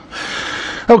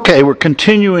Okay, we're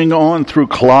continuing on through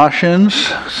Colossians.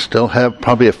 Still have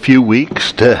probably a few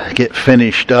weeks to get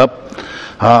finished up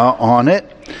on it.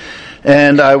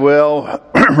 And I will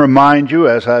remind you,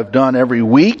 as I've done every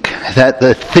week, that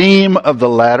the theme of the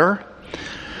letter,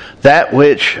 that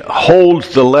which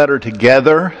holds the letter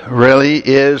together, really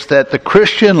is that the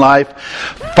Christian life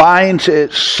finds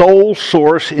its sole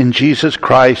source in Jesus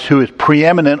Christ, who is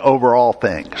preeminent over all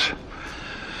things.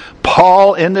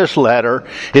 Paul, in this letter,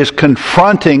 is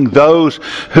confronting those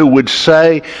who would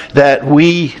say that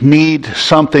we need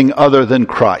something other than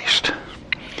Christ.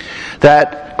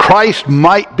 That Christ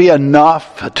might be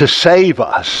enough to save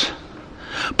us,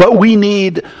 but we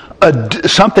need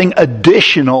something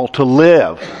additional to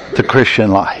live the Christian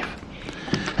life.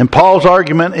 And Paul's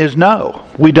argument is no,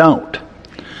 we don't.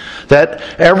 That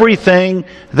everything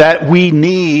that we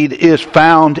need is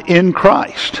found in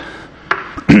Christ.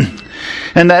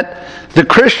 And that the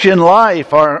Christian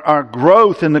life, our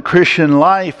growth in the Christian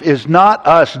life, is not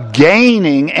us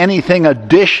gaining anything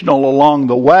additional along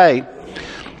the way,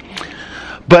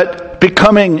 but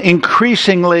becoming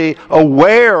increasingly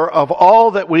aware of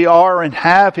all that we are and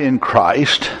have in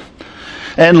Christ,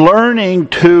 and learning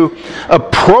to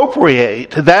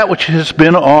appropriate that which has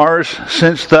been ours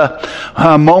since the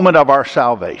moment of our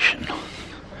salvation.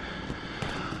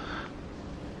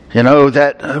 You know,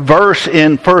 that verse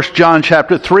in 1 John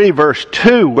chapter 3, verse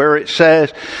 2, where it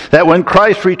says that when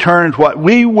Christ returns,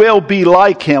 we will be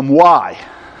like Him. Why?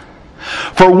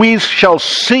 For we shall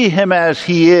see Him as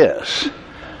He is.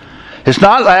 It's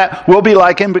not that we'll be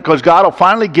like Him because God will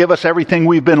finally give us everything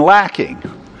we've been lacking.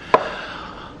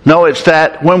 No, it's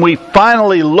that when we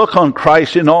finally look on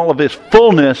Christ in all of His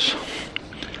fullness,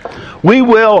 we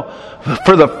will,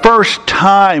 for the first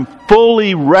time,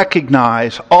 fully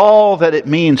recognize all that it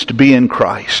means to be in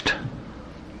Christ.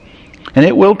 And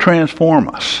it will transform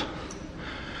us.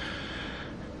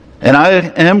 And I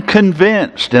am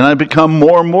convinced, and I become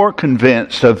more and more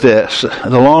convinced of this, the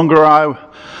longer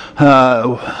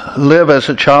I live as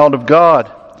a child of God,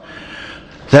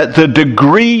 that the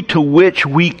degree to which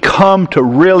we come to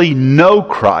really know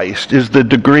Christ is the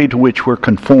degree to which we're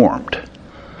conformed.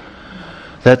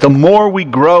 That the more we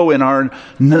grow in our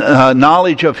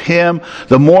knowledge of Him,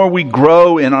 the more we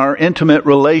grow in our intimate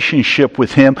relationship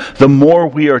with Him, the more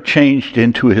we are changed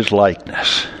into His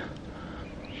likeness.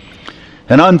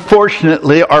 And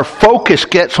unfortunately, our focus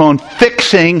gets on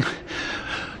fixing,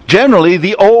 generally,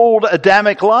 the old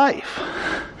Adamic life.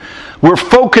 We're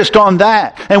focused on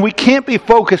that. And we can't be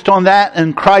focused on that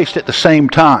and Christ at the same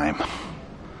time.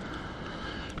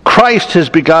 Christ has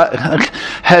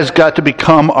got to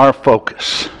become our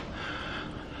focus.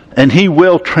 And He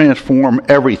will transform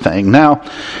everything. Now,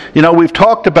 you know, we've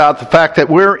talked about the fact that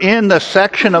we're in the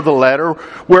section of the letter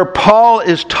where Paul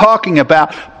is talking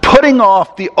about putting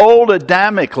off the old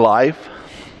Adamic life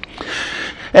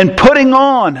and putting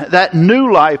on that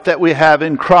new life that we have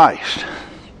in Christ.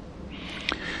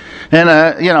 And,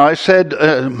 I said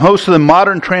most of the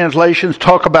modern translations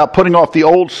talk about putting off the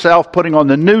old self, putting on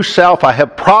the new self. I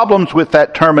have problems with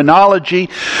that terminology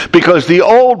because the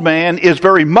old man is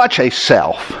very much a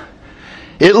self.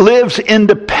 It lives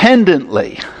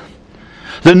independently.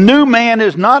 The new man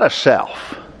is not a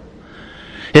self.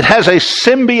 It has a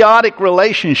symbiotic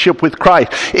relationship with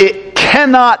Christ. It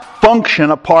cannot function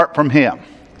apart from Him.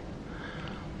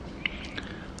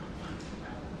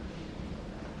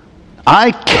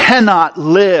 I cannot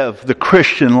live the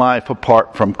Christian life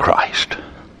apart from Christ.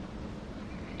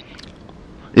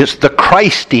 It's the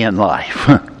Christian life.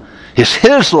 It's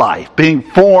His life being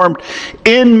formed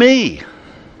in me.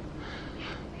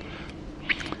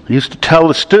 I used to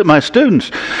tell my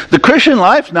students, the Christian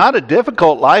life's not a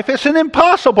difficult life, it's an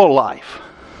impossible life.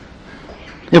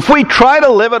 If we try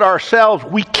to live it ourselves,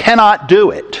 we cannot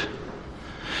do it.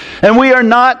 And we are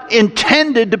not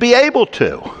intended to be able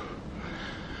to.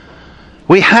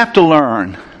 We have to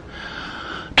learn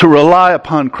to rely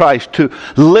upon Christ, to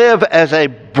live as a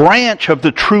branch of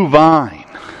the true vine,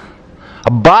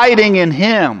 abiding in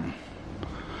Him,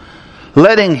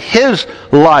 letting His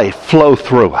life flow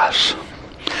through us.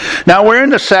 Now we're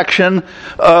in the section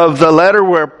of the letter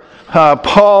where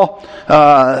Paul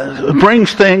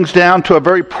brings things down to a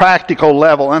very practical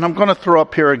level. And I'm going to throw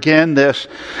up here again this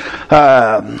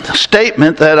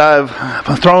statement that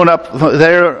I've thrown up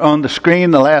there on the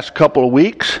screen the last couple of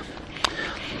weeks,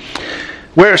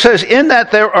 where it says, in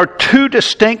that there are two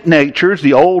distinct natures,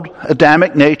 the old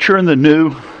Adamic nature and the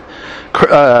new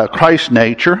Christ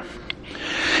nature.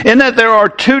 In that there are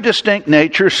two distinct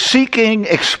natures seeking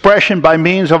expression by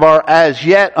means of our as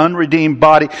yet unredeemed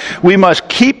body, we must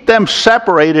keep them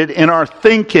separated in our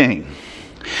thinking.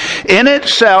 In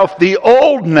itself, the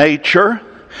old nature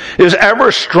is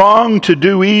ever strong to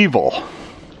do evil,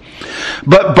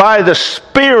 but by the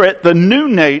Spirit, the new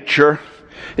nature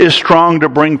is strong to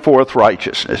bring forth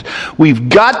righteousness. We've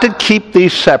got to keep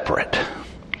these separate.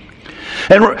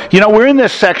 And we're in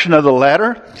this section of the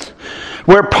letter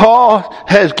where Paul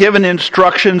has given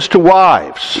instructions to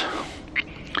wives.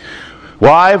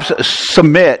 Wives,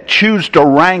 submit, choose to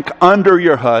rank under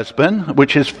your husband,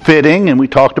 which is fitting, and we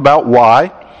talked about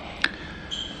why.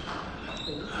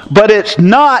 But it's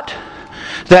not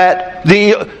that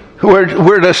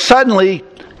we're to suddenly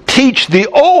teach the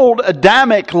old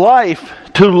Adamic life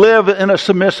to live in a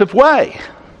submissive way.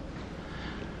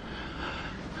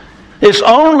 It's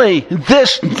only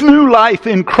this new life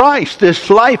in Christ, this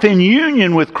life in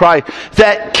union with Christ,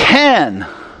 that can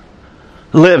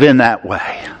live in that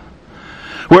way.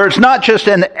 Where it's not just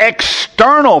an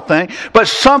external thing, but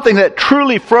something that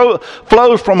truly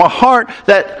flows from a heart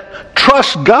that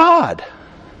trusts God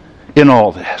in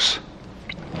all this.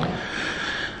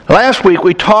 Last week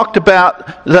we talked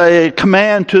about the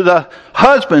command to the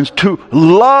husbands to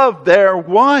love their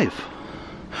wife.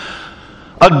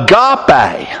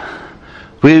 Agape.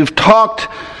 We've talked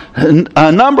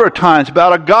a number of times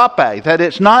about agape, that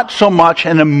it's not so much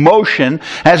an emotion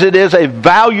as it is a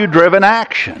value-driven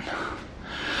action.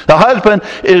 The husband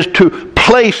is to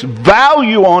place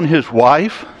value on his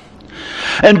wife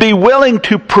and be willing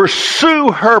to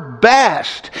pursue her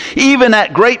best, even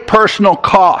at great personal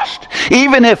cost,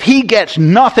 even if he gets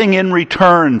nothing in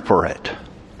return for it.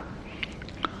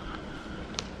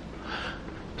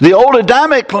 The old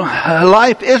Adamic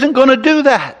life isn't going to do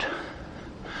that.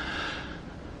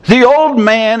 The old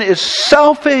man is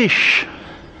selfish.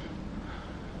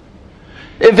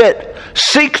 If it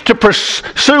seeks to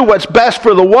pursue what's best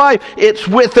for the wife, it's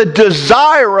with a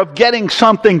desire of getting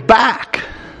something back.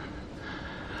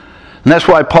 And that's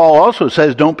why Paul also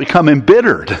says don't become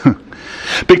embittered.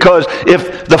 Because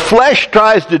if the flesh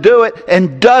tries to do it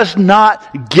and does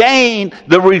not gain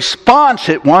the response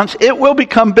it wants, it will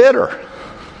become bitter.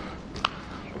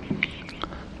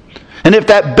 And if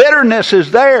that bitterness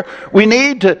is there, we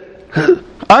need to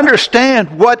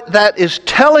understand what that is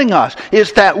telling us.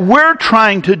 Is that we're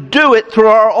trying to do it through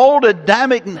our old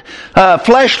Adamic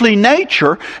fleshly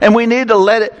nature, and we need to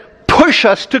let it push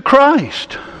us to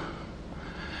Christ.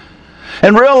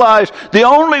 And realize the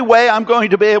only way I'm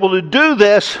going to be able to do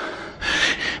this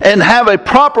and have a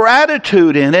proper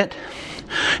attitude in it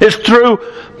is through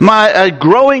my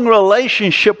growing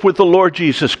relationship with the Lord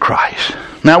Jesus Christ.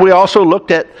 Now we also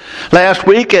looked at last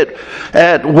week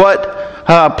at what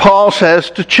Paul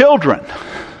says to children.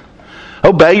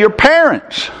 Obey your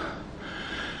parents.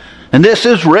 And this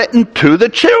is written to the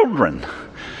children.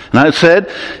 And I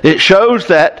said it shows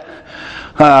that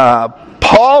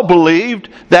Paul believed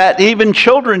that even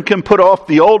children can put off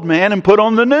the old man and put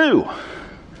on the new.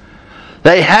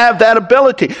 They have that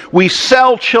ability. We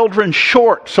sell children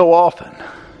short so often.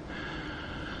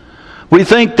 We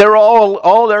think they're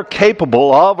all they're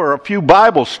capable of are a few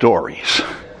Bible stories.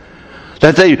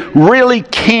 That they really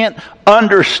can't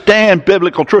understand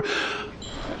biblical truth.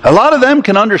 A lot of them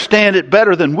can understand it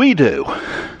better than we do.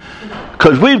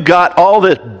 Because we've got all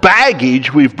this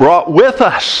baggage we've brought with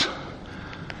us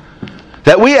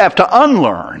that we have to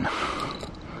unlearn.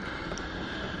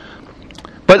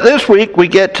 But this week we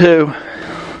get to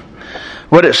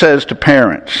what it says to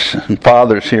parents and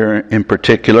fathers here in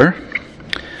particular.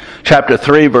 Chapter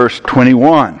 3, verse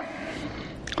 21.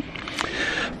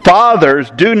 Fathers,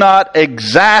 do not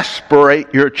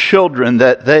exasperate your children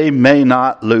that they may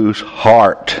not lose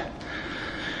heart.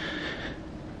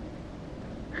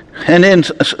 And in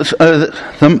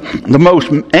the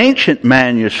most ancient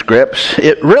manuscripts,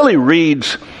 it really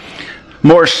reads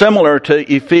more similar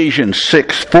to Ephesians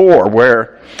 6:4,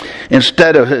 where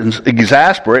instead of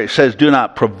exasperate, it says, do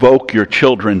not provoke your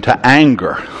children to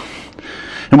anger.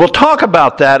 And we'll talk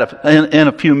about that in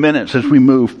a few minutes as we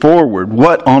move forward,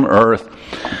 what on earth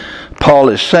Paul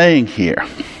is saying here.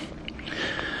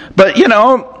 But,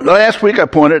 last week I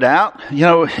pointed out,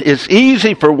 it's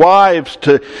easy for wives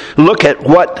to look at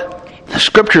what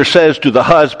Scripture says to the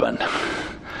husband.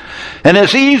 And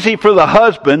it's easy for the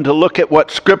husband to look at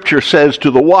what Scripture says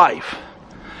to the wife.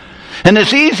 And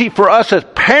it's easy for us as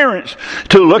parents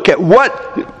to look at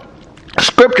what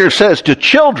Scripture says to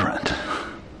children.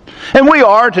 And we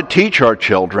are to teach our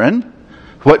children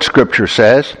what Scripture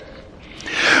says.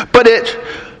 But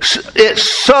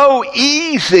it's so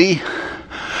easy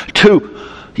to,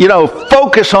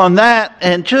 focus on that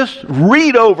and just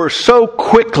read over so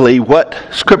quickly what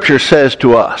Scripture says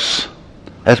to us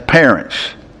as parents.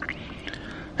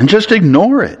 And just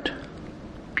ignore it.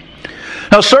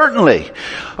 Now certainly,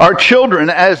 our children,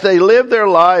 as they live their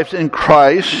lives in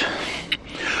Christ,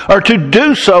 are to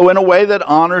do so in a way that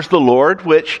honors the Lord,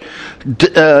 which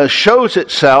shows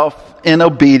itself in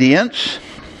obedience.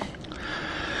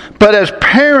 But as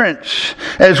parents,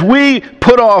 as we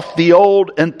put off the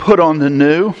old and put on the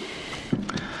new,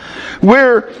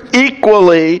 we're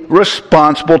equally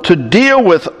responsible to deal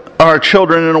with our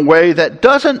children in a way that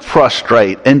doesn't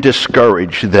frustrate and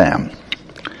discourage them.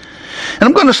 And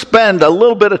I'm going to spend a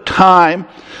little bit of time,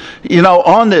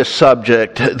 on this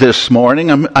subject this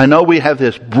morning. I know we have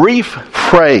this brief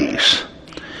phrase,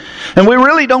 and we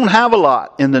really don't have a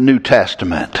lot in the New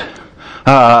Testament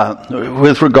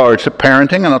with regards to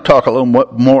parenting, and I'll talk a little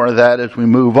more of that as we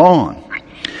move on.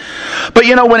 But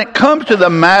when it comes to the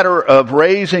matter of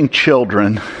raising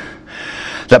children,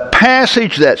 the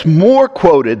passage that's more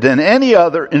quoted than any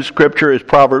other in Scripture is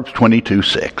Proverbs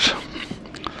 22:6.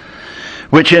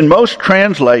 Which in most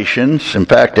translations, in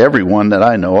fact every one that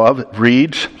I know of,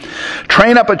 reads,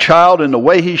 "Train up a child in the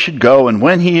way he should go, and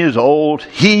when he is old,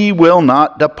 he will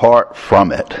not depart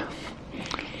from it."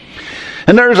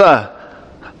 And there's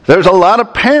a lot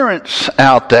of parents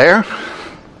out there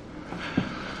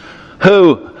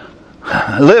who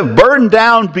live burdened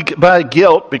down by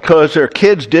guilt because their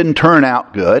kids didn't turn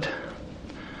out good.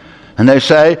 And they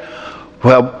say,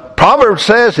 well, Proverbs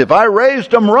says if I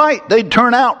raised them right, they'd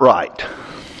turn out right.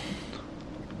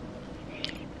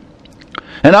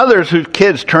 And others whose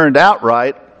kids turned out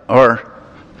right are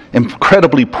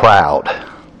incredibly proud.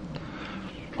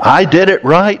 I did it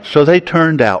right, so they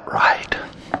turned out right.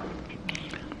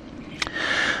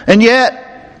 And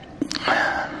yet,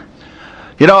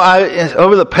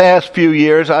 over the past few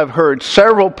years, I've heard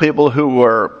several people who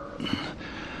were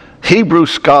Hebrew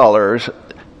scholars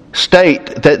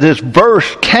state that this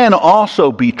verse can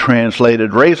also be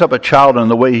translated, raise up a child in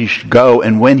the way he should go,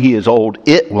 and when he is old,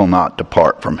 it will not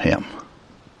depart from him.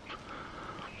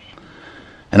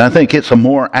 And I think it's a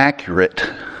more accurate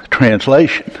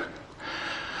translation.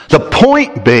 The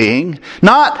point being,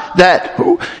 not that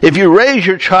if you raise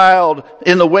your child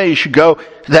in the way he should go,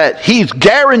 that he's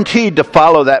guaranteed to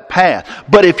follow that path.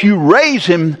 But if you raise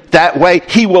him that way,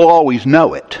 he will always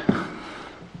know it.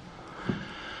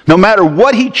 No matter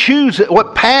what he chooses,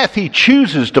 what path he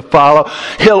chooses to follow,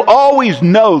 he'll always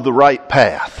know the right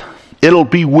path. It'll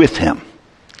be with him.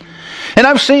 And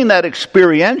I've seen that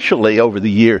experientially over the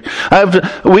years.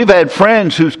 We've had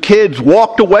friends whose kids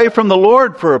walked away from the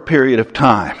Lord for a period of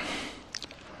time.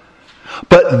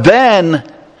 But then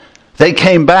they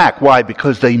came back. Why?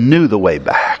 Because they knew the way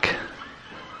back.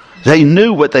 They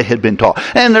knew what they had been taught.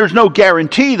 And there's no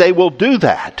guarantee they will do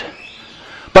that.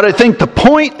 But I think the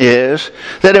point is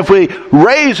that if we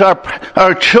raise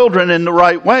our children in the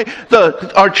right way,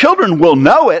 our children will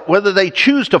know it, whether they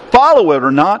choose to follow it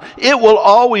or not. It will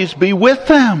always be with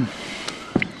them.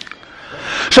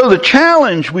 So the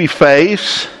challenge we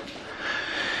face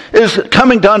is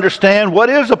coming to understand what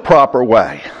is a proper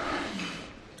way.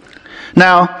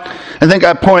 Now, I think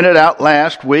I pointed out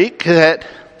last week that,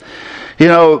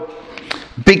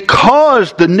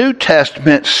 because the New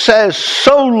Testament says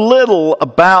so little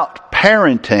about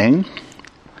parenting,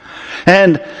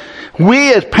 and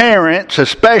we as parents,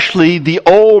 especially the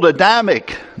old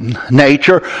Adamic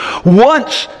nature,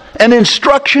 wants an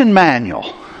instruction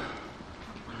manual.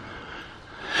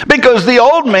 Because the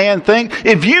old man thinks,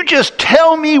 if you just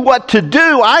tell me what to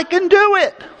do, I can do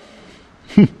it.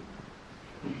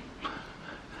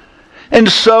 And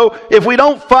so, if we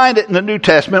don't find it in the New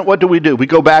Testament, what do? We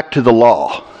go back to the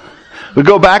law. We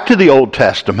go back to the Old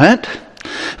Testament.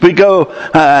 We go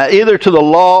either to the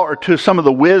law or to some of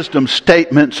the wisdom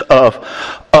statements of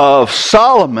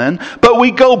Solomon. But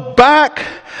we go back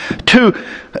to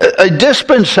a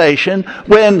dispensation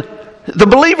when the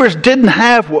believers didn't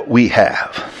have what we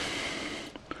have.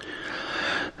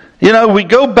 We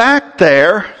go back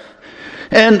there,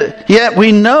 and yet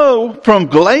we know from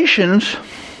Galatians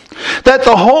that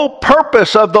the whole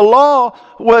purpose of the law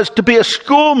was to be a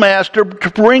schoolmaster to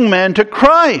bring men to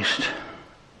Christ.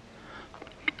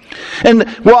 And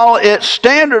while its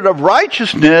standard of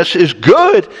righteousness is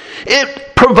good,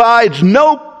 it provides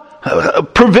no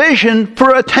provision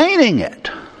for attaining it.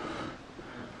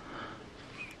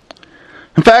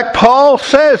 In fact, Paul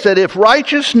says that if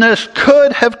righteousness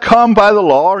could have come by the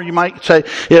law, or you might say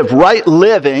if right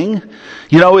living,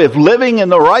 if living in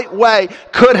the right way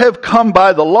could have come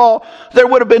by the law, there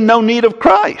would have been no need of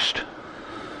Christ.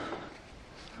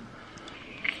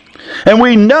 And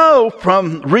we know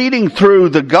from reading through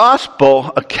the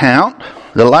gospel account,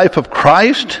 the life of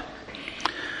Christ,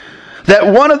 that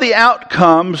one of the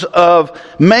outcomes of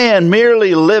man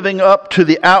merely living up to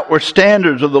the outward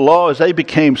standards of the law is they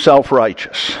became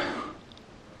self-righteous.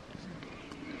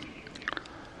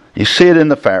 You see it in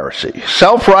the Pharisees.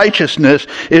 Self-righteousness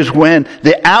is when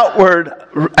the outward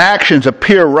actions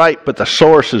appear right, but the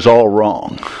source is all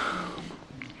wrong.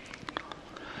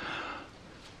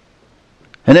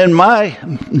 And in my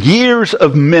years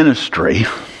of ministry,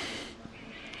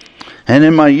 and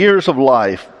in my years of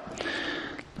life,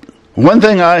 one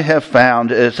thing I have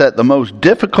found is that the most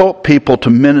difficult people to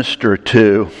minister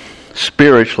to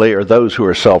spiritually are those who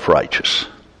are self-righteous.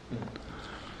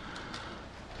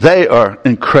 They are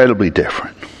incredibly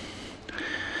different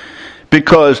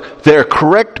because their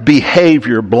correct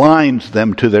behavior blinds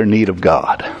them to their need of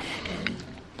God.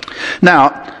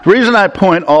 Now, the reason I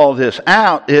point all this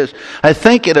out is I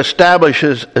think it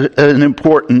establishes an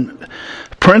important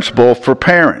principle for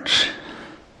parents.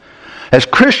 As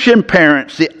Christian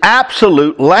parents, the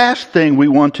absolute last thing we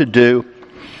want to do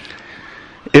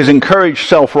is encourage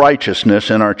self-righteousness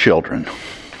in our children.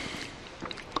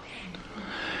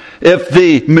 If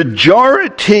the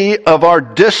majority of our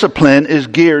discipline is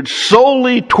geared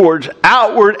solely towards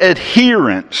outward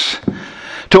adherence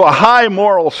to a high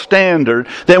moral standard,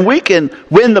 then we can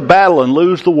win the battle and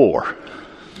lose the war.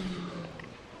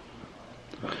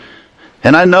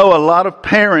 And I know a lot of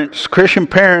parents, Christian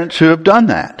parents, who have done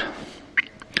that.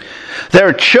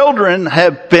 Their children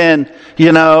have been,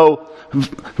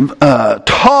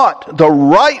 taught the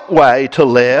right way to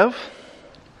live.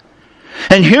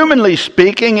 And humanly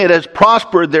speaking, it has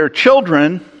prospered their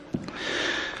children.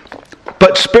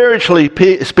 But spiritually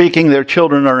speaking, their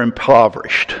children are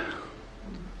impoverished.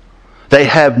 They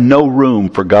have no room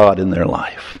for God in their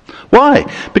life. Why?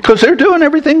 Because they're doing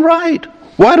everything right.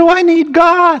 Why do I need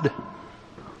God?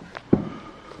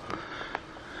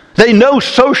 They know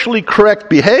socially correct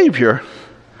behavior,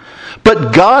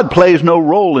 but God plays no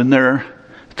role in their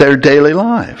daily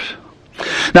lives.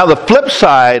 Now, the flip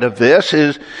side of this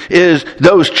is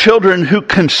those children who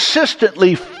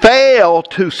consistently fail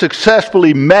to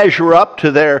successfully measure up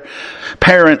to their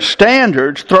parents'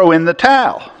 standards throw in the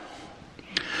towel.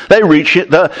 They reach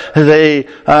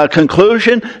the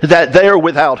conclusion that they are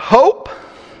without hope,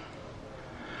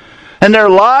 and their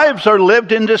lives are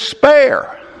lived in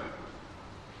despair.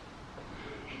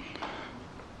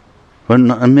 When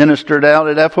I ministered out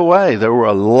at FOA, there were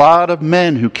a lot of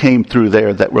men who came through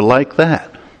there that were like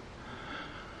that.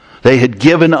 They had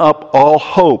given up all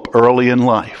hope early in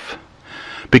life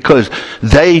because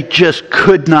they just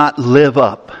could not live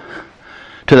up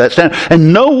to that standard.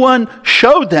 And no one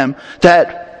showed them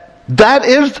that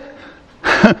is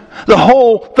the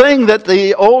whole thing that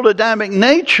the old Adamic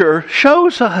nature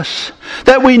shows us.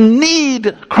 That we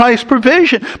need Christ's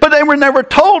provision. But they were never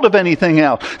told of anything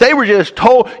else. They were just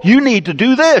told, you need to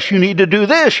do this, you need to do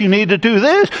this, you need to do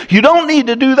this. You don't need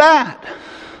to do that.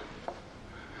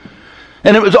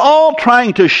 And it was all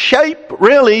trying to shape,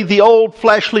 really, the old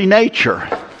fleshly nature.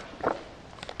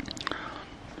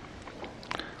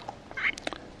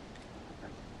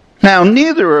 Now,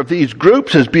 neither of these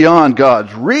groups is beyond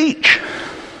God's reach.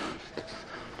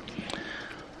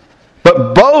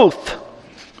 But both,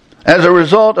 as a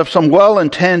result of some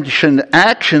well-intentioned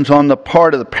actions on the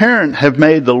part of the parent, have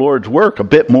made the Lord's work a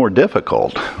bit more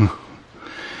difficult.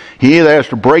 He either has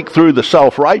to break through the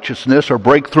self-righteousness or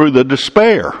break through the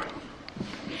despair.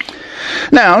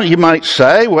 Now, you might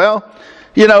say, well,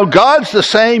 God's the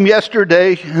same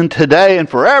yesterday and today and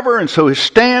forever, and so His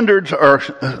standards are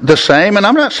the same. And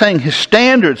I'm not saying His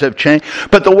standards have changed,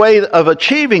 but the way of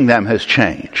achieving them has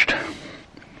changed.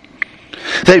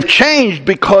 They've changed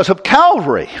because of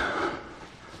Calvary.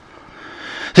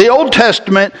 The Old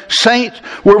Testament saints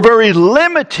were very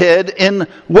limited in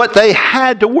what they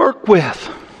had to work with.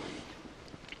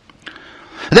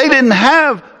 They didn't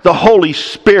have the Holy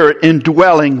Spirit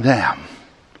indwelling them.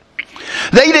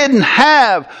 They didn't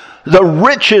have the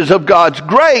riches of God's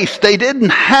grace. They didn't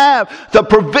have the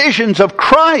provisions of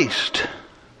Christ.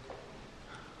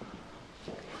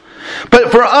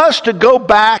 But for us to go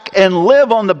back and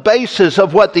live on the basis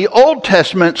of what the Old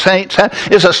Testament saints had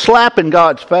is a slap in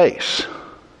God's face.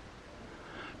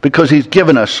 Because He's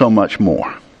given us so much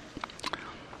more.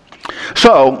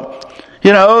 So,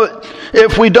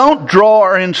 if we don't draw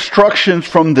our instructions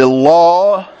from the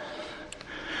law,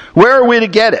 where are we to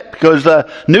get it? Because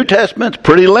the New Testament's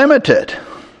pretty limited.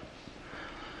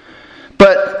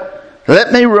 But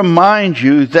let me remind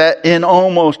you that in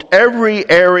almost every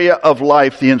area of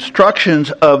life, the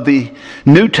instructions of the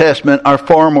New Testament are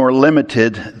far more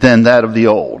limited than that of the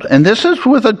Old. And this is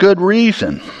with a good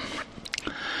reason.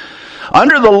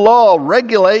 Under the law,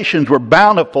 regulations were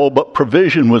bountiful, but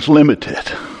provision was limited.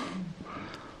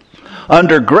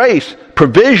 Under grace,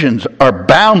 provisions are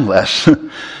boundless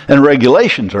and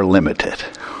regulations are limited.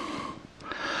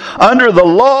 Under the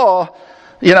law,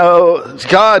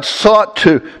 God sought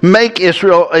to make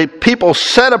Israel a people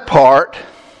set apart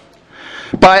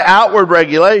by outward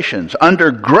regulations.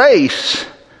 Under grace,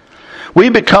 we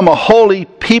become a holy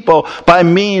people by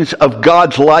means of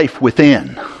God's life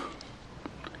within.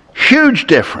 Huge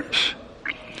difference.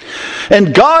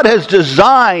 And God has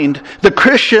designed the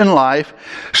Christian life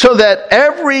so that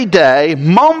every day,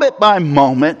 moment by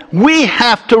moment, we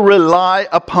have to rely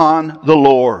upon the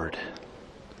Lord.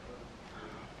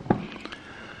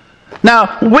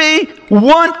 Now, we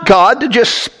want God to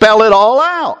just spell it all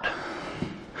out.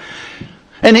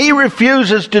 And He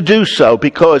refuses to do so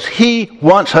because He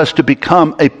wants us to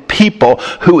become a people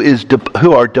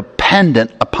who are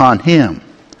dependent upon Him.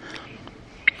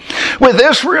 With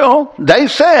Israel, they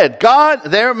said, God,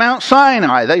 there at Mount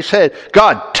Sinai, they said,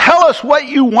 God, tell us what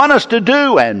you want us to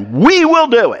do and we will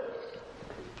do it.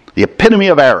 The epitome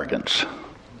of arrogance.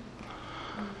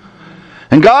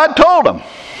 And God told them,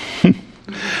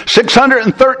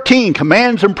 613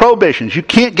 commands and prohibitions. You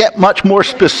can't get much more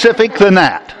specific than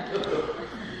that.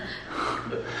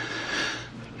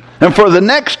 And for the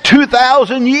next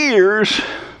 2,000 years,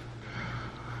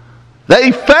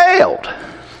 they failed.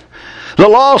 The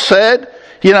law said,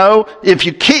 God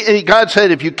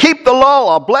said, if you keep the law,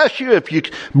 I'll bless you. If you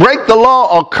break the law,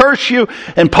 I'll curse you.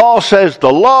 And Paul says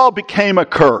the law became a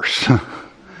curse.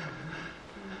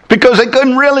 Because they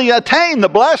couldn't really attain the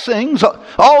blessings.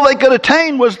 All they could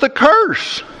attain was the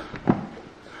curse.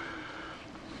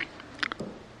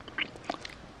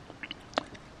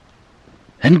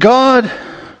 And God,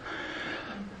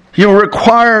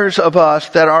 requires of us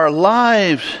that our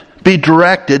lives be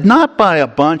directed not by a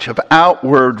bunch of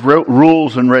outward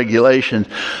rules and regulations,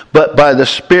 but by the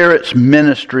Spirit's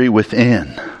ministry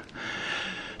within.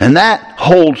 And that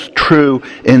holds true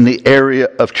in the area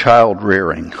of child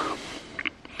rearing.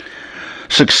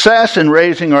 Success in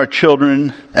raising our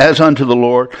children as unto the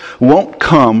Lord won't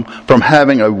come from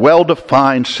having a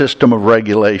well-defined system of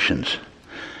regulations.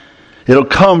 It'll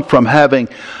come from having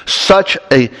such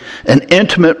an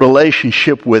intimate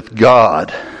relationship with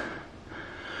God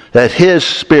that His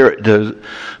Spirit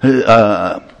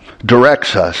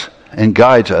directs us and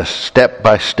guides us step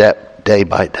by step, day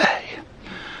by day.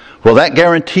 Will that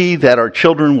guarantee that our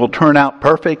children will turn out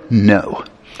perfect? No.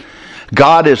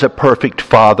 God is a perfect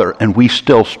Father, and we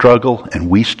still struggle and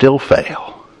we still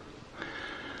fail.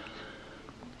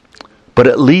 But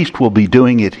at least we'll be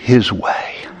doing it His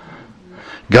way,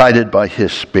 guided by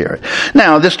His Spirit.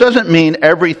 Now, this doesn't mean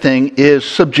everything is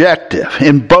subjective.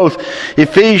 In both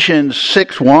Ephesians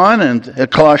 6:1 and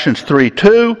Colossians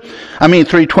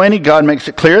 3:20, God makes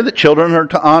it clear that children are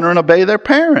to honor and obey their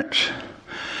parents.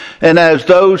 And as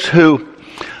those who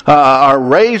are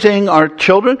raising our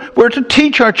children, we're to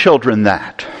teach our children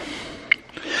that.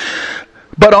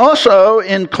 But also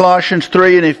in Colossians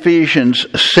 3 and Ephesians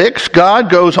 6, God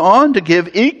goes on to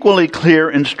give equally clear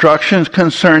instructions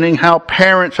concerning how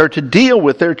parents are to deal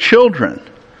with their children.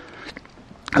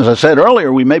 As I said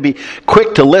earlier, we may be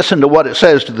quick to listen to what it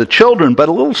says to the children, but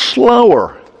a little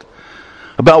slower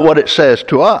about what it says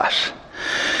to us.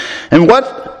 And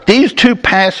what these two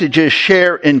passages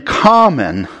share in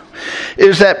common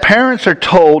is that parents are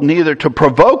told neither to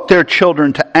provoke their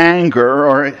children to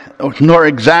anger nor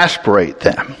exasperate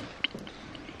them.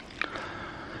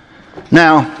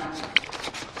 Now,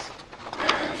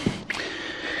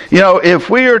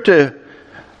 if we are to,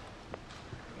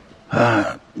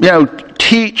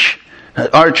 teach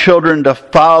our children to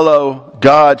follow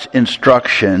God's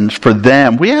instructions for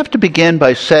them, we have to begin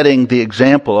by setting the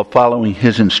example of following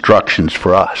His instructions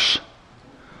for us.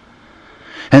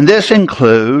 And this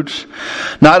includes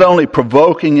not only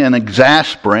provoking and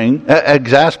exasperating,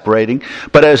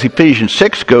 but as Ephesians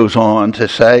 6 goes on to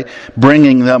say,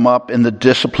 bringing them up in the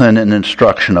discipline and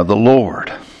instruction of the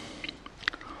Lord.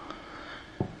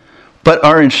 But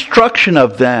our instruction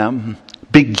of them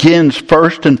begins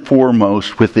first and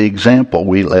foremost with the example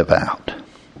we live out.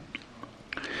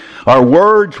 Our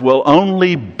words will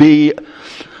only be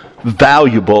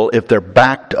valuable if they're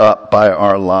backed up by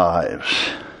our lives.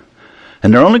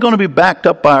 And they're only going to be backed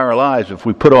up by our lives if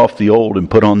we put off the old and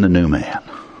put on the new man.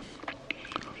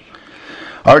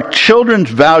 Our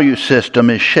children's value system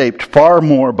is shaped far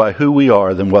more by who we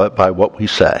are than by what we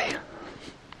say.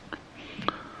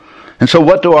 And so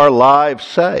what do our lives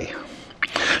say?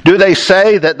 Do they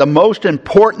say that the most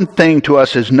important thing to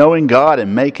us is knowing God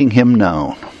and making Him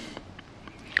known?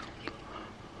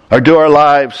 Or do our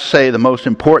lives say the most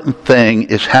important thing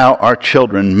is how our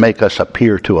children make us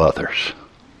appear to others?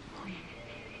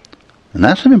 And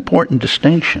that's an important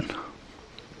distinction.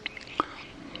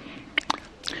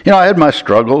 I had my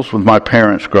struggles with my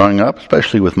parents growing up,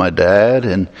 especially with my dad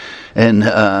and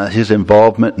his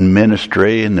involvement in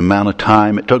ministry and the amount of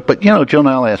time it took. But,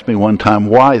 Jonelle asked me one time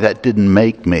why that didn't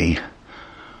make me,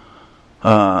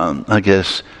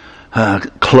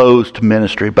 closed to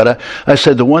ministry. But I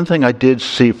said the one thing I did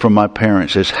see from my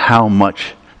parents is how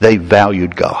much they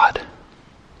valued God.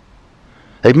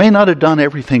 They may not have done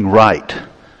everything right,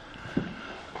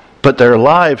 but their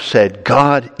lives said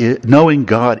knowing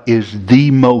God is the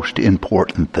most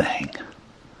important thing.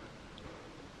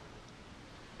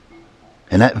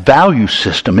 And that value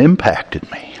system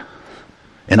impacted me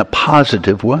in a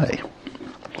positive way.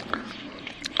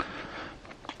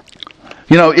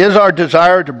 Is our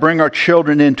desire to bring our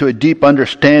children into a deep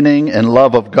understanding and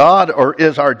love of God, or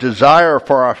is our desire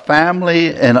for our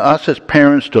family and us as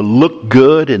parents to look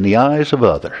good in the eyes of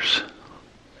others?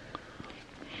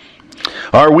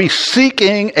 Are we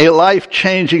seeking a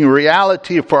life-changing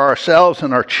reality for ourselves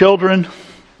and our children,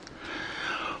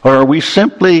 or are we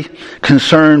simply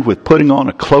concerned with putting on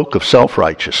a cloak of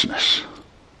self-righteousness?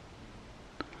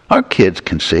 Our kids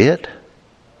can see it.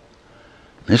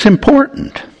 It's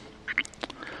important.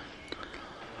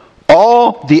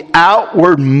 All the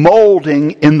outward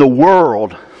molding in the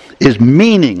world is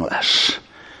meaningless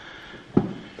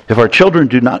if our children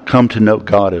do not come to know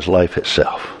God as life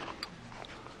itself.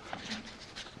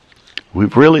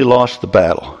 We've really lost the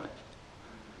battle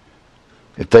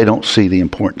if they don't see the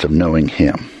importance of knowing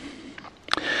Him.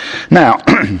 Now,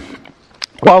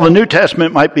 while the New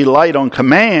Testament might be light on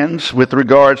commands with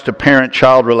regards to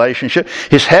parent-child relationship,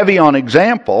 it's heavy on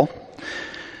example.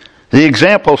 The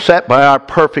example set by our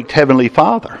perfect Heavenly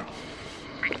Father.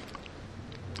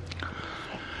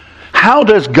 How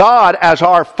does God as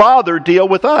our Father deal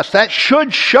with us? That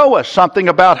should show us something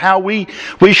about how we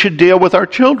should deal with our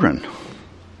children.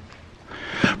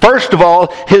 First of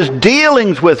all, His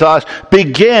dealings with us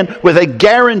begin with a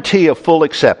guarantee of full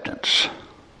acceptance.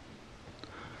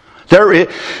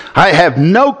 I have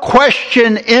no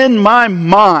question in my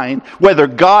mind whether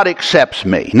God accepts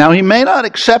me. Now, He may not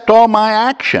accept all my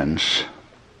actions,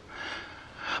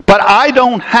 but I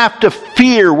don't have to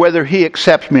fear whether He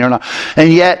accepts me or not.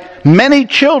 And yet, many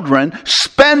children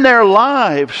spend their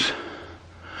lives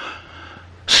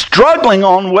struggling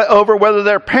over whether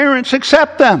their parents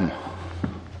accept them.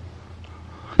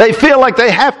 They feel like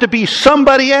they have to be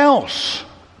somebody else.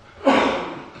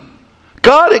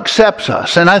 God accepts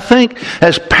us, and I think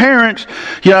as parents,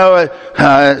 God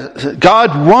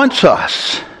wants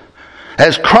us,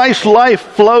 as Christ's life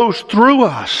flows through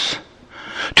us,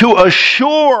 to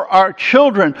assure our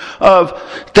children of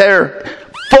their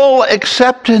full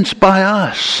acceptance by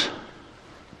us.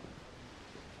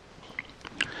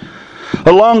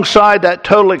 Alongside that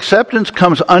total acceptance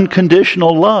comes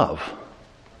unconditional love.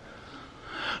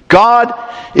 God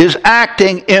is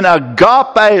acting in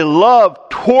agape love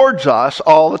towards us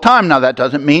all the time. Now, that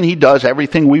doesn't mean He does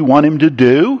everything we want Him to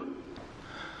do.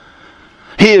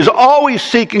 He is always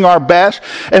seeking our best,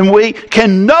 and we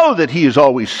can know that He is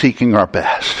always seeking our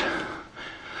best.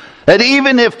 That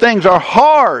even if things are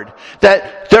hard,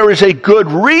 that there is a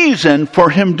good reason for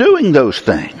Him doing those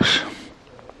things.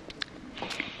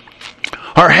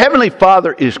 Our Heavenly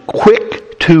Father is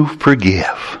quick to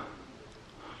forgive.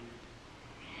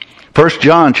 1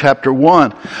 John chapter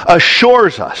 1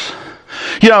 assures us,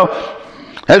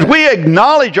 as we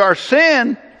acknowledge our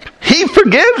sin, He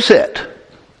forgives it.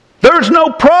 There's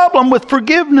no problem with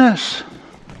forgiveness.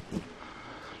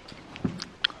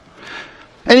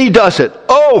 And He does it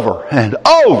over and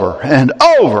over and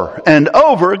over and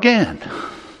over again.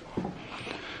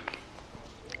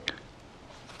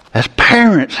 As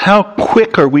parents, how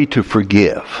quick are we to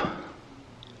forgive?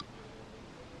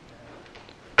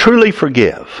 Truly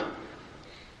forgive.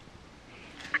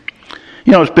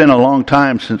 It's been a long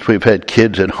time since we've had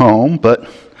kids at home, but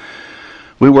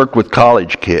we worked with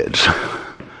college kids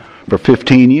for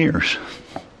 15 years.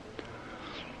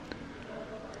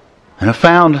 And I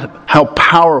found how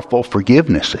powerful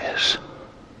forgiveness is.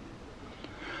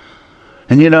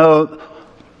 And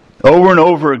over and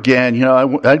over again,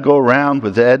 I'd go around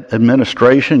with that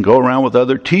administration, go around with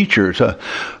other teachers.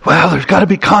 There's got to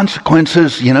be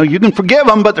consequences. You can forgive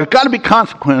them, but there's got to be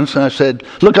consequences. And I said,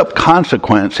 look up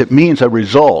consequence. It means a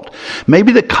result.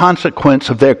 Maybe the consequence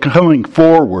of their coming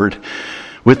forward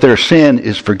with their sin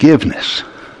is forgiveness.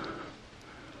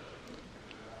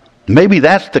 Maybe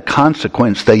that's the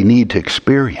consequence they need to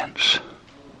experience.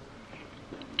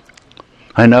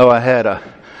 I know I had a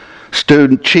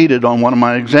student cheated on one of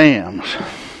my exams.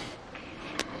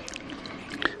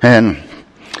 And,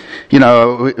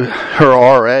 her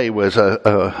RA was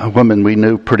a woman we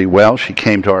knew pretty well. She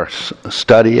came to our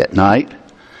study at night.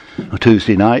 on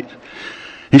Tuesday night.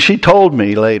 And she told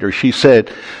me later, she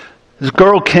said, this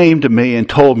girl came to me and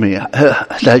told me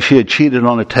that she had cheated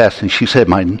on a test, and she said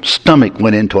my stomach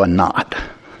went into a knot.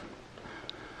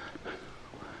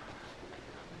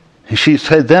 And she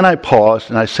said, then I paused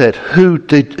and I said,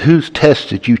 whose test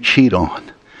did you cheat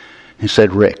on? He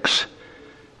said, Rick's.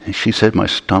 And she said, my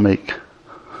stomach,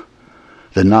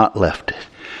 the knot left it.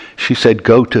 She said,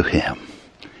 go to him.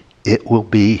 It will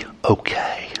be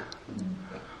okay.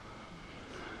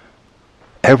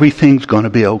 Everything's going to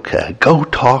be okay. Go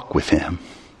talk with him.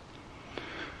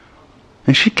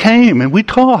 And she came and we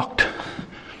talked.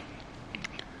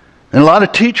 And a lot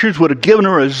of teachers would have given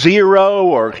her a 0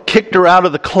 or kicked her out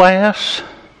of the class.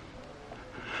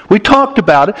 We talked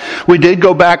about it. We did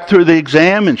go back through the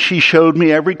exam and she showed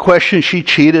me every question she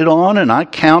cheated on and I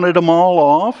counted them all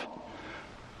off.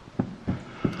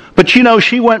 But you know,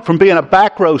 she went from being a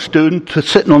back row student to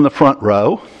sitting on the front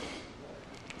row.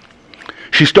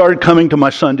 She started coming to my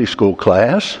Sunday school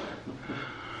class.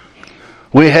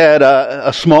 We had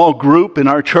a small group in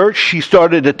our church. She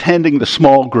started attending the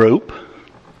small group.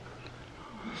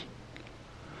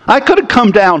 I could have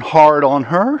come down hard on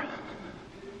her.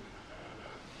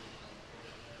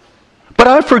 But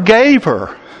I forgave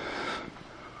her.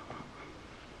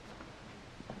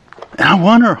 And I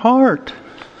won her heart.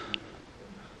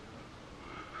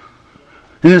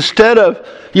 And instead of,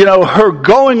 her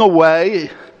going away,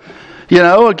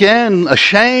 again,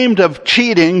 ashamed of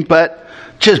cheating, but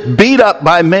just beat up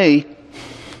by me,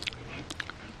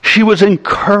 she was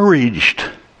encouraged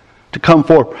to come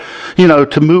forward,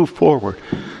 to move forward.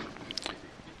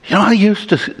 I used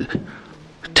to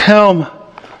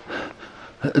tell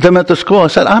them at the school, I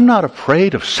said, I'm not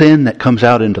afraid of sin that comes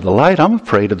out into the light. I'm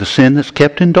afraid of the sin that's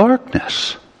kept in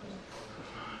darkness.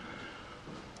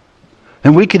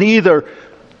 And we can either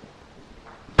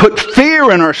put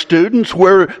fear in our students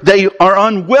where they are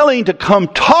unwilling to come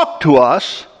talk to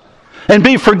us and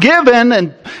be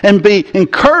forgiven and be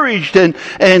encouraged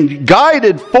and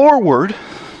guided forward.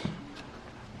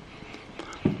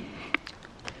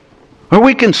 Or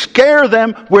we can scare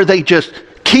them where they just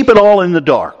keep it all in the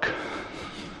dark.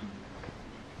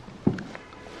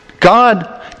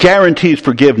 God guarantees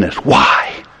forgiveness.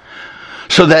 Why?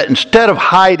 So that instead of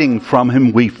hiding from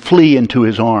Him, we flee into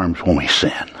His arms when we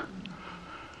sin.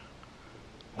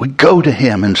 We go to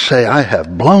Him and say, I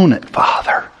have blown it,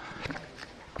 Father.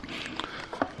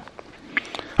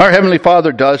 Our Heavenly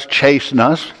Father does chasten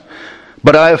us,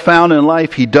 but I have found in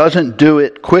life He doesn't do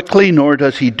it quickly, nor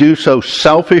does He do so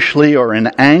selfishly or in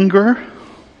anger.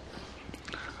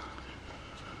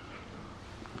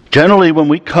 Generally, when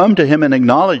we come to Him and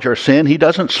acknowledge our sin, He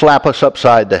doesn't slap us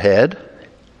upside the head.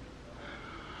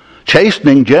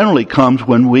 Chastening generally comes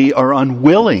when we are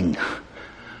unwilling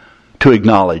to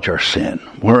acknowledge our sin,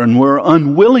 when we're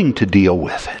unwilling to deal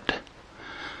with it.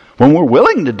 When we're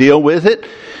willing to deal with it,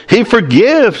 He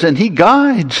forgives and He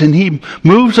guides and He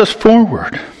moves us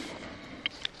forward.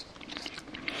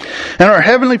 And our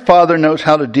Heavenly Father knows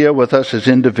how to deal with us as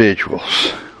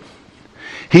individuals.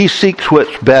 He seeks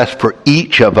what's best for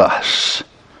each of us.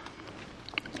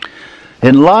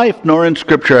 In life nor in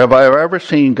Scripture have I ever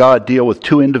seen God deal with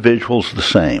two individuals the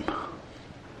same.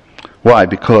 Why?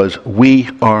 Because we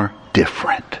are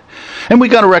different. And we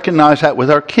got to recognize that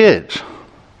with our kids.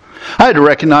 I had to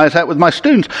recognize that with my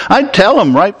students. I'd tell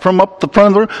them right from up the front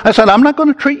of the room, I said, I'm not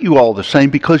going to treat you all the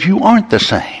same because you aren't the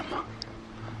same.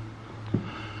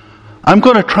 I'm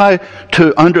going to try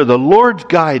to, under the Lord's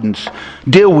guidance,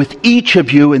 deal with each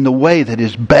of you in the way that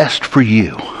is best for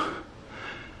you.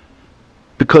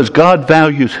 Because God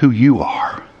values who you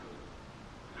are.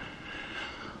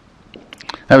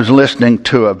 I was listening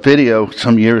to a video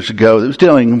some years ago that was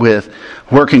dealing with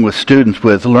working with students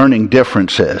with learning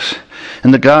differences.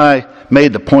 And the guy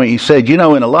made the point, he said, in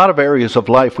a lot of areas of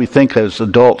life we think as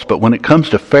adults, but when it comes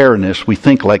to fairness, we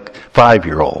think like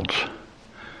 5-year-olds.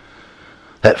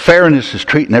 That fairness is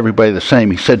treating everybody the same.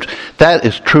 He said, that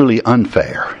is truly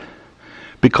unfair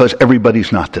because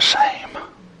everybody's not the same.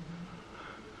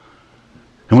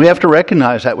 And we have to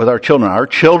recognize that with our children. Our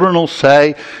children will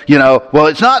say, well,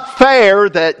 it's not fair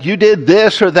that you did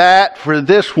this or that for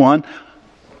this one,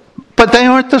 but they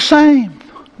aren't the same.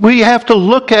 We have to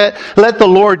let the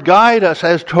Lord guide us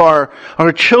as to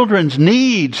our children's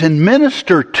needs and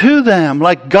minister to them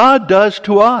like God does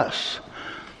to us.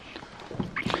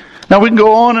 Now we can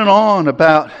go on and on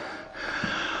about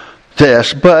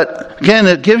this, but again,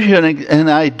 it gives you an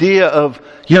idea of,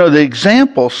 the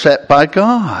example set by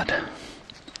God.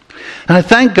 And I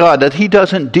thank God that He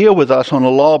doesn't deal with us on a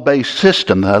law-based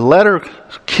system. The letter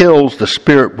kills, the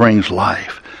Spirit brings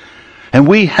life. And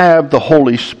we have the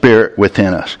Holy Spirit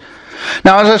within us.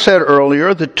 Now, as I said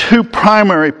earlier, the two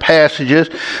primary passages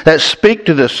that speak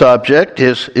to this subject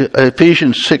is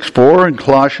Ephesians 6:4 and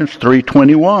Colossians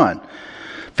 3:21.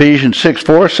 Ephesians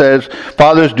 6:4 says,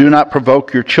 "Fathers, do not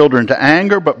provoke your children to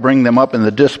anger, but bring them up in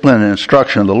the discipline and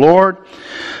instruction of the Lord."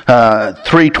 Colossians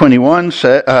 3:21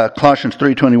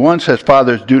 says,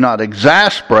 "Fathers, do not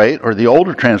exasperate," or the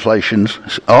older translations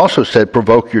also said,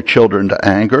 "provoke your children to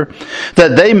anger,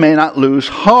 that they may not lose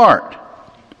heart."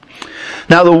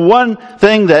 Now, the one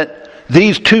thing that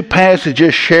these two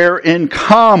passages share in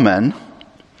common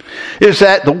is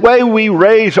that the way we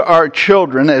raise our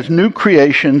children as new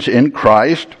creations in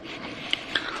Christ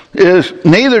is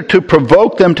neither to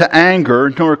provoke them to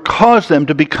anger nor cause them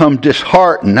to become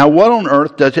disheartened. Now, what on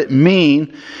earth does it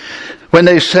mean when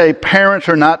they say parents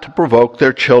are not to provoke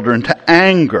their children to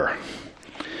anger?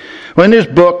 Well, in his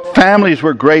book, Families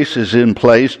Where Grace is in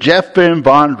Place, Jeff Van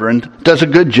Vonderen does a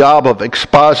good job of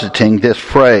expositing this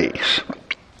phrase.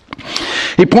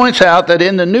 He points out that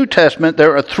in the New Testament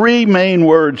there are three main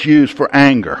words used for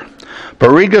anger: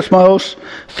 perigamos,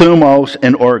 thumos,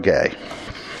 and orge.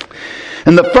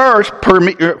 And the first,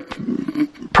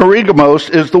 perigamos,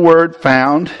 is the word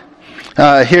found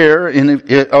here in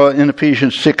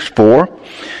Ephesians 6:4,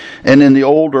 and in the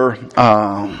older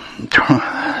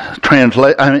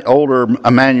older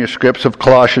manuscripts of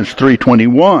Colossians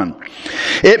 3:21.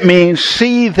 It means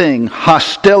seething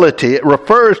hostility. It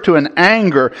refers to an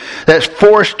anger that's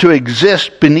forced to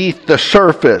exist beneath the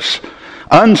surface,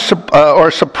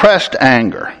 or suppressed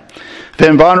anger.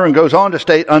 Van Vonderen goes on to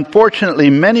state, "Unfortunately,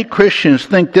 many Christians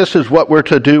think this is what we're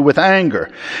to do with anger.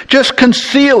 Just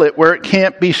conceal it where it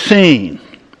can't be seen."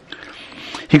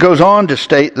 He goes on to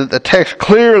state that the text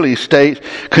clearly states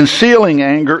concealing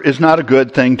anger is not a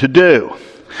good thing to do.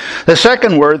 The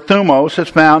second word, thumos, is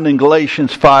found in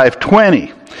Galatians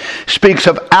 5:20. Speaks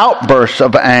of outbursts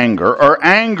of anger, or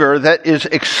anger that is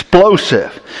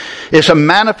explosive. It's a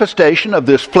manifestation of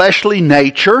this fleshly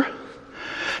nature,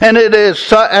 and it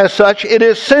is, as such, it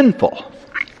is sinful.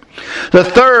 The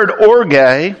third,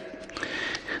 orge,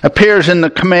 appears in the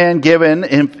command given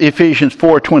in Ephesians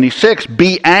 4:26,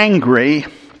 "Be angry,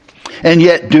 and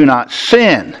yet do not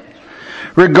sin."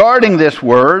 Regarding this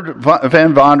word,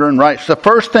 Van Vonderen writes, "The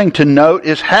first thing to note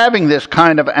is having this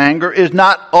kind of anger is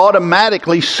not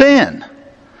automatically sin.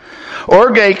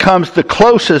 Orge comes the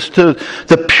closest to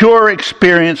the pure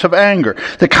experience of anger.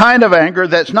 The kind of anger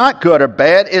that's not good or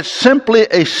bad, it's simply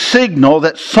a signal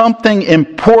that something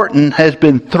important has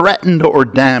been threatened or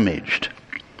damaged.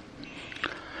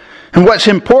 And what's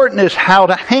important is how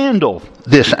to handle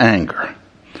this anger.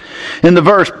 In the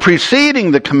verse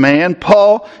preceding the command,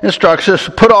 Paul instructs us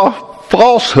to put off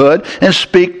falsehood and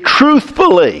speak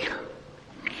truthfully.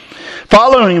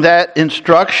 Following that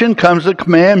instruction comes the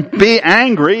command, "Be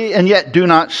angry and yet do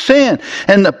not sin."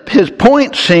 And his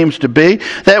point seems to be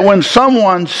that when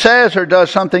someone says or does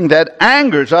something that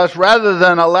angers us, rather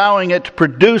than allowing it to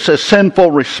produce a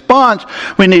sinful response,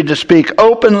 we need to speak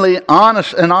openly,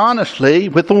 honestly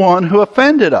with the one who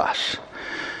offended us.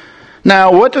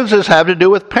 Now, what does this have to do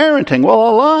with parenting? Well,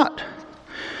 a lot.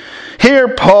 Here,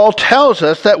 Paul tells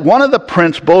us that one of the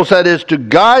principles that is to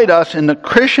guide us in the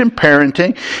Christian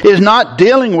parenting is not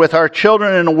dealing with our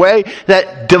children in a way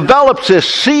that develops this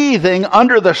seething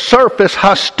under the surface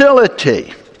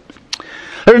hostility.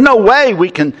 There's no way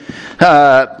we can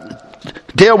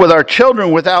deal with our children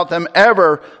without them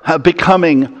ever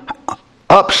becoming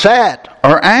upset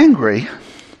or angry.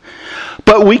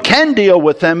 But we can deal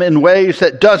with them in ways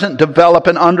that doesn't develop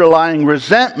an underlying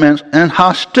resentment and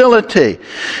hostility.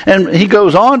 And he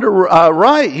goes on to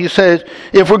write, he says,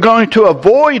 if we're going to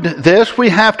avoid this, we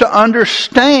have to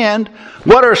understand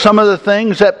what are some of the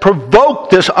things that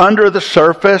provoke this under the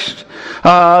surface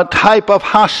type of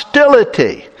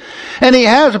hostility. And he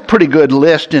has a pretty good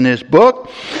list in his book.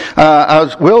 I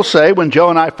will say, when Joe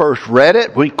and I first read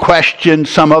it, we questioned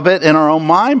some of it in our own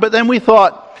mind, but then we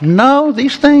thought, no,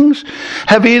 these things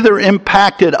have either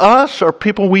impacted us or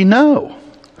people we know.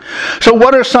 So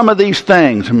what are some of these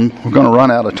things? And we're going to run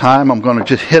out of time. I'm going to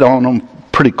just hit on them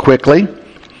pretty quickly.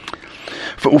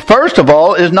 First of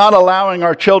all, is not allowing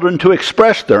our children to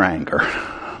express their anger.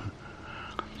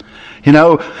 You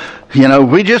know,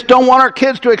 we just don't want our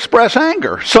kids to express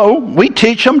anger. So we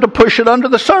teach them to push it under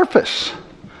the surface.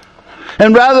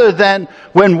 And rather than,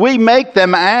 when we make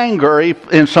them angry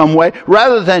in some way,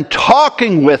 rather than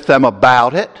talking with them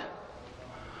about it,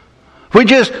 we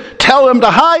just tell them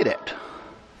to hide it.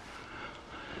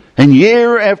 And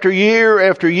year after year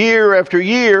after year after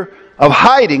year of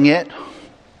hiding it,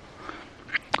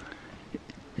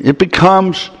 it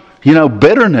becomes,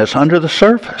 bitterness under the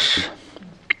surface.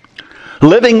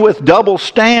 Living with double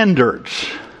standards.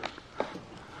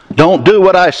 Don't do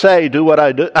what I say, do what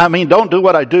I do. Don't do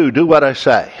what I do what I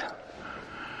say.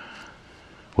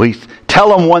 We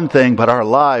tell them one thing, but our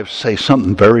lives say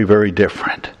something very, very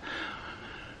different.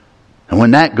 And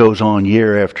when that goes on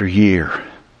year after year,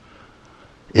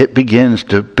 it begins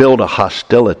to build a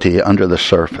hostility under the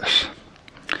surface.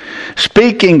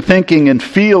 Speaking, thinking, and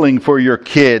feeling for your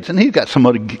kids. And he's got some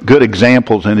other good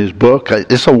examples in his book.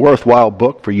 It's a worthwhile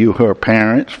book for you who are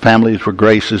parents, families where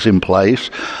grace is in place.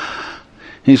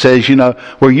 He says,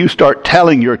 where you start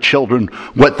telling your children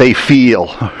what they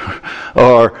feel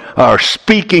or are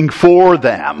speaking for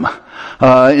them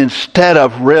instead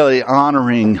of really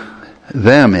honoring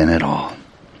them in it all.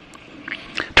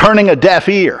 Turning a deaf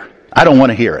ear. I don't want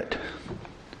to hear it.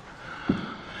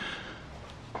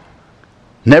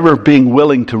 Never being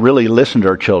willing to really listen to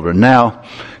our children. Now,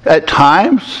 at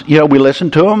times, we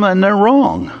listen to them and they're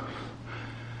wrong.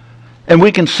 And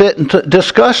we can sit and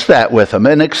discuss that with them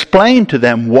and explain to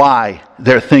them why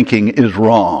their thinking is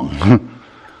wrong.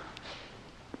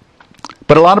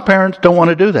 But a lot of parents don't want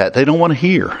to do that. They don't want to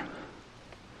hear.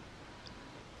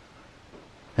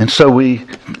 And so we,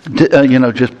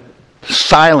 just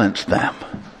silence them.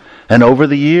 And over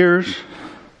the years,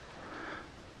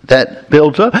 that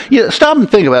builds up. Stop and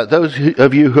think about it, those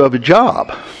of you who have a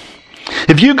job.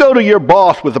 If you go to your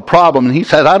boss with a problem and he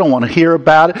says, I don't want to hear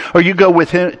about it, or you go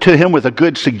to him with a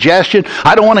good suggestion,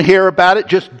 I don't want to hear about it,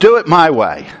 just do it my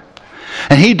way.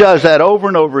 And he does that over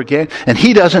and over again, and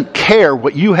he doesn't care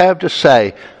what you have to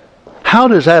say. How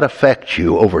does that affect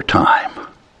you over time?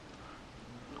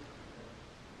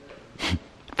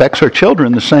 Affects our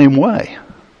children the same way.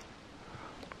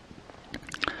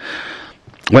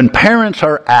 When parents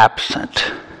are absent,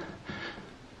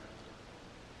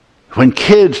 when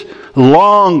kids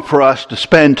long for us to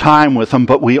spend time with them,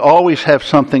 but we always have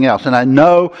something else. And I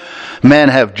know men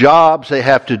have jobs they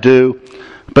have to do,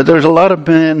 but there's a lot of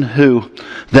men who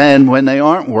then, when they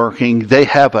aren't working, they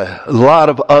have a lot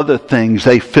of other things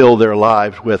they fill their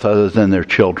lives with other than their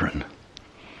children.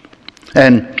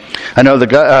 And I know the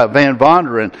guy, Van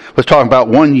Vonderen was talking about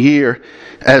 1 year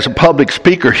as a public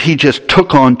speaker, he just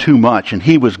took on too much and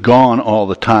he was gone all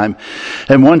the time.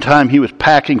 And one time he was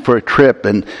packing for a trip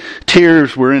and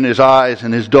tears were in his eyes,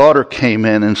 and his daughter came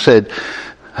in and said,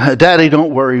 Daddy,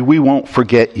 don't worry, we won't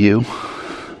forget you.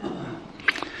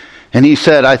 And he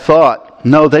said, I thought,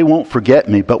 no, they won't forget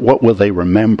me, but what will they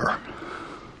remember?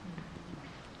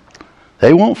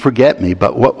 They won't forget me,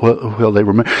 but what will they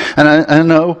remember? And I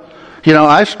know,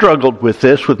 I struggled with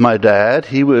this with my dad.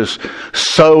 He was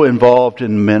so involved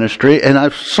in ministry, and I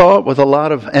saw it with a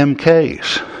lot of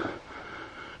MKs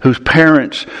whose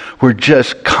parents were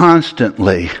just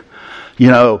constantly,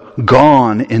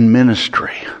 gone in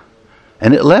ministry.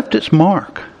 And it left its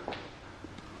mark.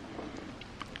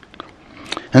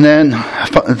 And then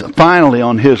finally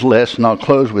on his list, and I'll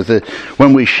close with it,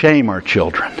 when we shame our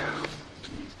children.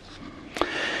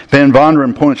 Van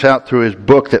Vonderen points out through his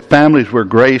book that families where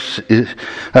grace is,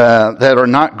 that are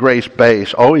not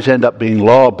grace-based always end up being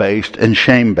law-based and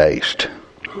shame-based.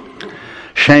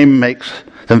 Shame makes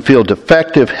them feel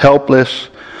defective, helpless,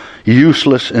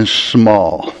 useless, and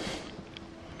small.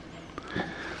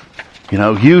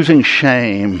 Using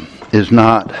shame is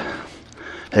not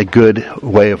a good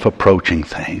way of approaching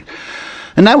things.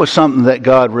 And that was something that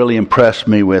God really impressed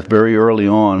me with very early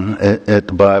on at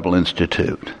the Bible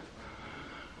Institute.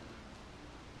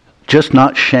 Just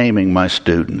not shaming my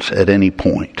students at any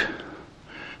point.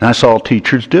 And I saw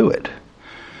teachers do it.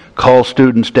 Call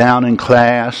students down in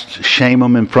class, shame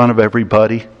them in front of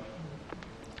everybody.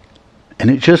 And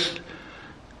it just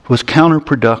was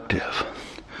counterproductive.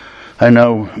 I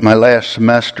know my last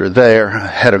semester there, I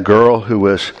had a girl who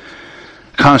was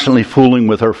constantly fooling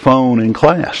with her phone in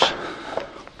class.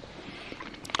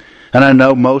 And I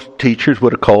know most teachers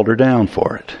would have called her down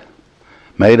for it.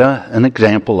 Made an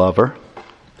example of her.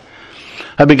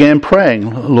 I began praying,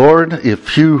 Lord,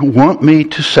 if you want me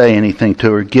to say anything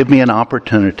to her, give me an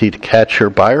opportunity to catch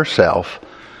her by herself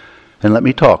and let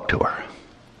me talk to her.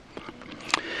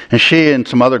 And she and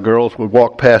some other girls would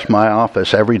walk past my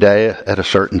office every day at a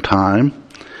certain time.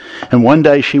 And one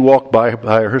day she walked by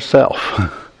herself.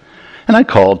 And I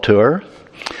called to her.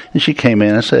 And she came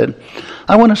in and said,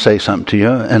 I want to say something to you.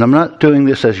 And I'm not doing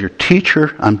this as your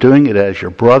teacher. I'm doing it as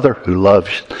your brother who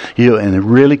loves you and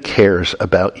really cares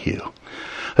about you.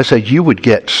 I said, you would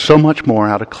get so much more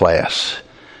out of class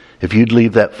if you'd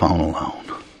leave that phone alone.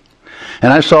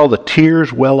 And I saw the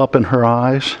tears well up in her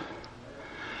eyes.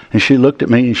 And she looked at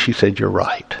me and she said, you're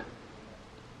right.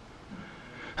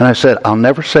 And I said, I'll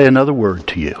never say another word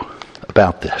to you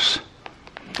about this.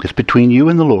 It's between you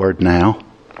and the Lord now.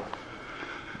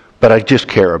 But I just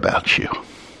care about you.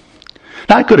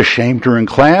 I could have shamed her in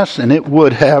class, and it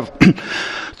would have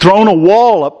thrown a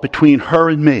wall up between her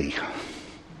and me.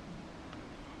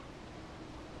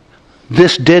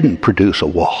 This didn't produce a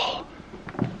wall.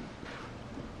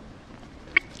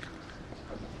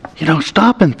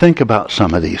 Stop and think about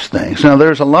some of these things. Now,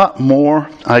 there's a lot more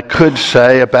I could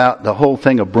say about the whole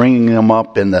thing of bringing them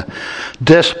up in the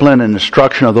discipline and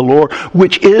instruction of the Lord,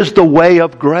 which is the way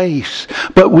of grace.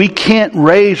 But we can't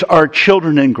raise our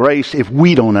children in grace if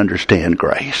we don't understand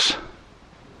grace.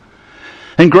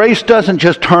 And grace doesn't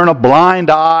just turn a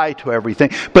blind eye to everything,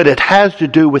 but it has to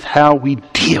do with how we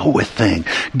deal with things.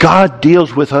 God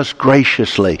deals with us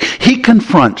graciously. He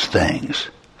confronts things.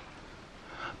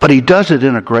 But He does it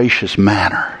in a gracious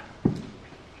manner.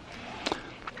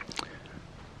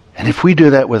 And if we do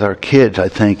that with our kids, I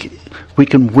think we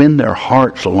can win their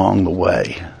hearts along the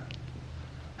way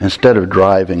instead of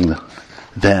driving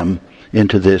them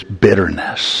into this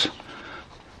bitterness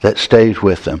that stays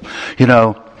with them.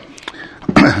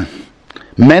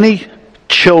 Many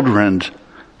children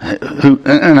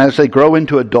and as they grow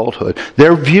into adulthood,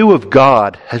 their view of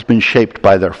God has been shaped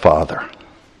by their father.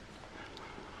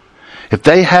 If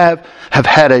they have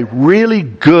had a really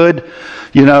good,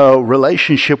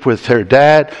 relationship with their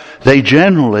dad, they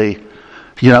generally,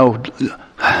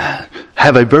 have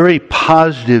a very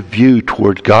positive view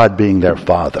towards God being their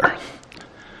father.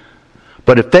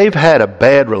 But if they've had a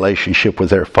bad relationship with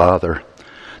their father,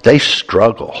 they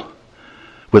struggle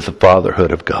with the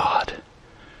fatherhood of God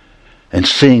and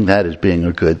seeing that as being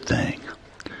a good thing.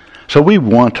 So we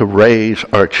want to raise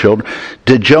our children.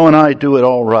 Did Joe and I do it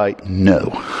all right?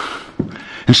 No.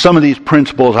 And some of these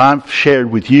principles I've shared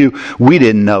with you, we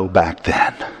didn't know back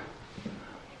then.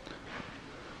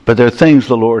 But they're things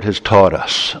the Lord has taught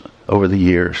us over the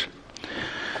years.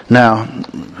 Now,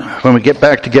 when we get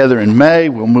back together in May,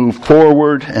 we'll move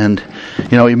forward. And,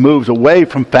 He moves away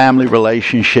from family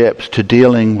relationships to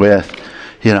dealing with,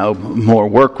 more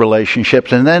work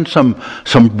relationships. And then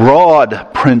some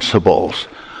broad principles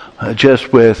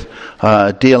just with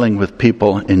dealing with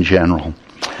people in general.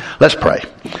 Let's pray.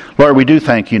 Lord, we do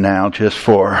thank you now just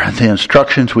for the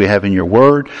instructions we have in your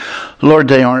word. Lord,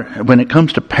 they aren't, when it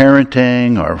comes to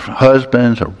parenting or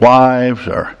husbands or wives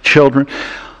or children,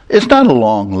 it's not a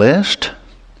long list.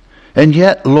 And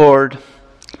yet, Lord,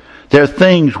 there are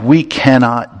things we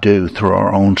cannot do through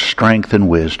our own strength and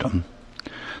wisdom.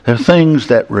 There are things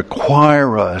that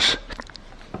require us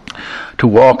to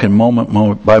walk in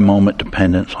moment by moment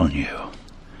dependence on you.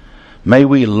 May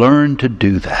we learn to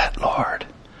do that, Lord.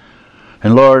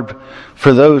 And Lord,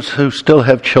 for those who still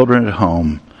have children at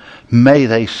home, may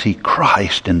they see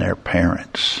Christ in their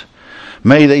parents.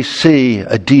 May they see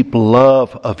a deep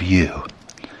love of you.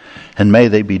 And may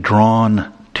they be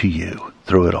drawn to you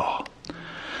through it all.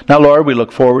 Now, Lord, we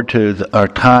look forward to our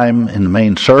time in the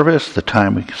main service, the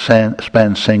time we can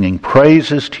spend singing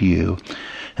praises to you,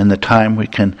 and the time we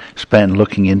can spend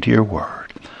looking into your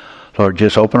word. Lord,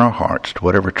 just open our hearts to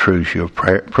whatever truths you have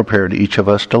prepared each of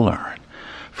us to learn.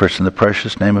 First, in the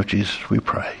precious name of Jesus, we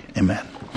pray. Amen.